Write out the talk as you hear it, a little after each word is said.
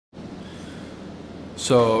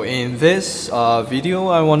So in this video,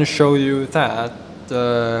 I want to show you that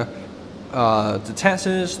the test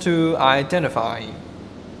is to identify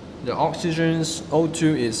the oxygens.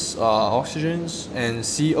 O2 is oxygens and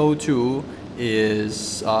CO2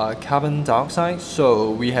 is carbon dioxide. So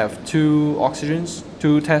we have two oxygens,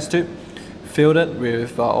 two test tubes filled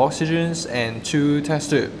with oxygens and two test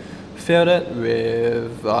tubes filled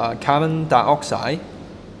with carbon dioxide.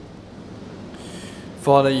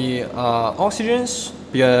 For the oxygens,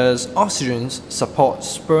 because oxygens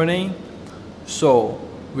supports burning, so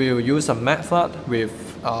we'll use a method with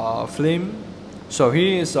flame. So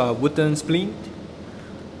here is a wooden splint,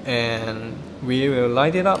 and we will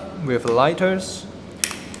light it up with lighters,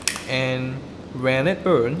 and when it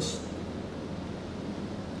burns,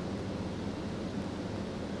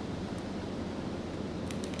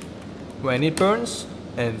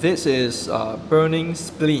 and this is burning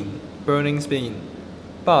splint.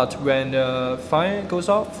 But when the fire goes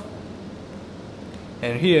off,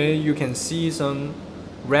 and here you can see some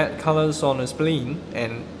red colors on the splint,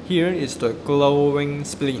 and here is the glowing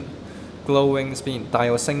splint. 帶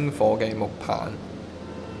有星火嘅木棒.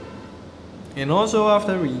 And also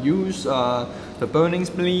after we use the burning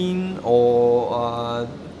splint or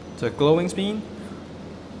the glowing splint,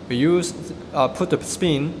 we put the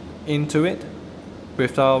splint into it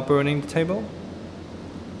without burning the table.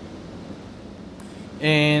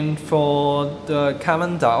 And for the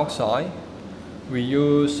carbon dioxide, we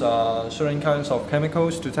use certain kinds of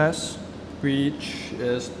chemicals to test, which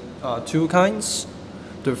is two kinds.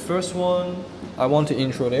 The first one I want to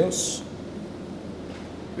introduce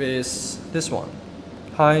is this one,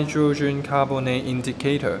 hydrogen carbonate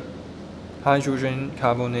indicator. The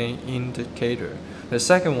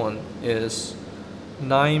second one is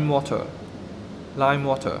lime water.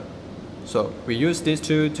 So we use these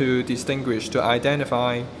two to distinguish, to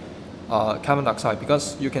identify carbon dioxide,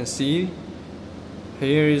 because you can see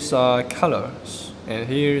here is colors and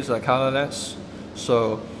here is colorless.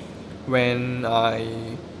 So when I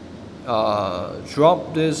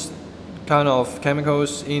drop this kind of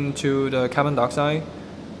chemicals into the carbon dioxide,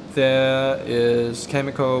 there is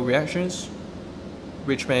chemical reactions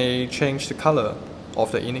which may change the color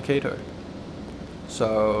of the indicator.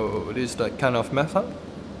 So this is the kind of method.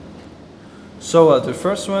 So the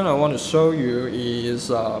first one I want to show you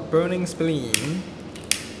is burning splint.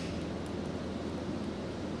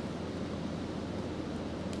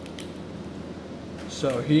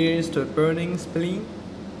 So here is the burning splint,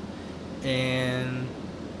 and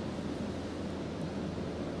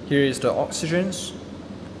here is the oxygens.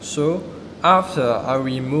 So after I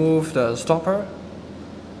remove the stopper,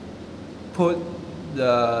 put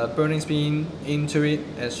the burning splint into it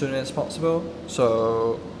as soon as possible.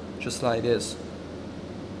 So just like this.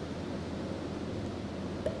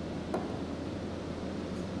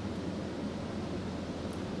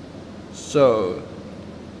 So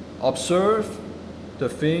observe the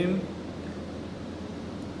film.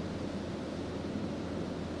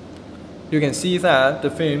 You can see that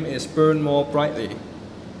the film is burned more brightly.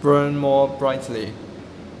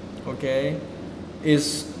 Okay,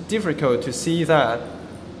 it's difficult to see that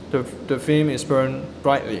the film is burned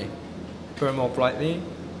more brightly.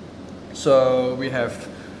 So we have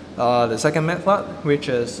the second method, which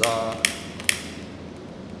is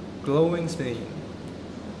glowing splint.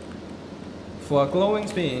 For a glowing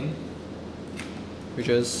splint, we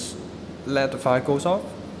just let the fire goes off,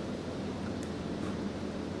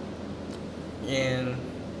 and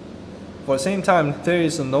for the same time there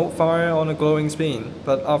is no fire on the glowing splint.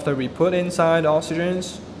 But after we put inside the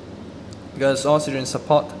oxygens, because oxygen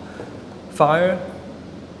support fire,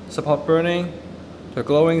 support burning, the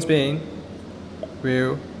glowing splint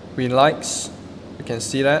will relax. You can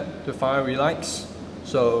see that the fire relax.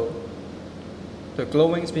 So the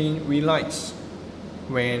glowing splint relax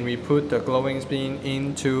when we put the glowing splint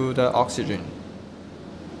into the oxygen.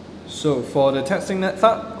 So for the testing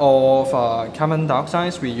method of carbon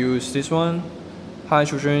dioxide, we use this one,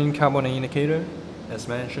 hydrogen carbonate indicator, as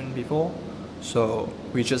mentioned before. So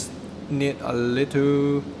we just need a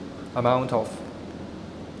little amount of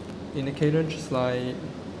indicator, just like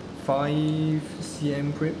 5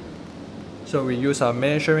 cm grip. So we use a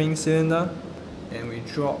measuring cylinder, and we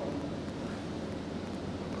drop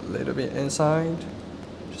a little bit inside,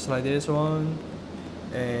 just like this one,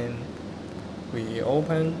 and we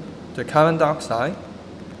open the carbon dioxide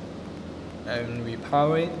and we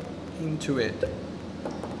pour it into it.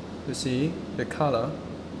 You see the color.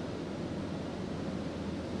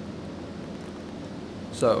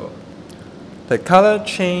 So the color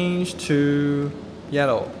changed to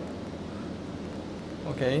yellow.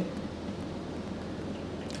 Okay.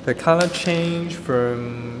 the color change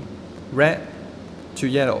from red to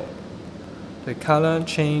yellow. The color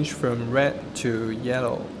change from red to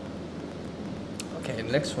yellow. Okay,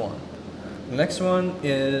 next one. The next one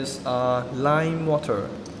is lime water.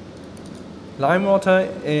 Lime water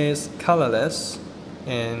is colorless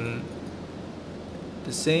and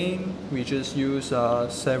the same. We just use a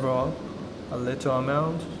little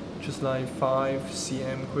amount, just like 5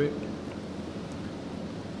 cm grip.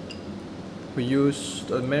 We use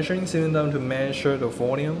a measuring cylinder to measure the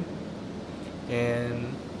volume,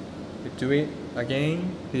 and we do it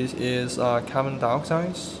again. This is carbon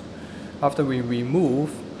dioxide. After we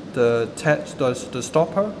remove the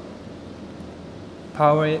stopper,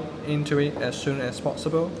 power it into it as soon as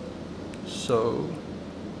possible, so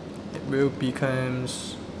it will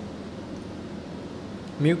becomes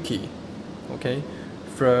milky. Okay,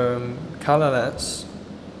 from colorless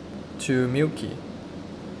to milky.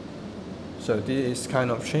 So this is kind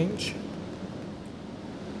of change.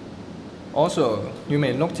 Also, you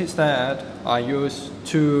may notice that I use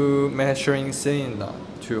 2 measuring cylinders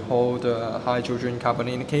to hold the hydrogen carbon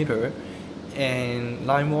indicator and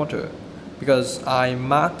lime water, because I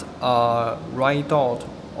marked a right dot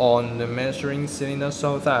on the measuring cylinder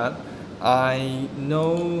so that I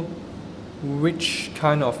know which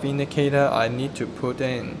kind of indicator I need to put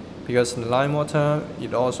in, because the lime water,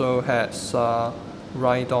 it also has a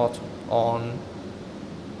right dot on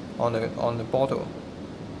the bottle.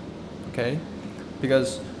 Okay,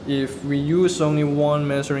 because if we use only 1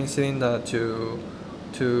 measuring cylinder to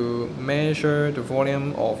measure the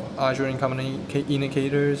volume of hydrogen carbon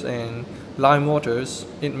indicators and lime waters,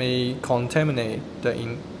 it may contaminate the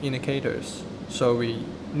indicators. So we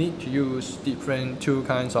need to use different 2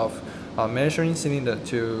 kinds of measuring cylinder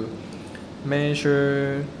to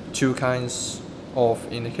measure 2 kinds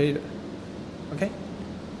of indicator. Okay.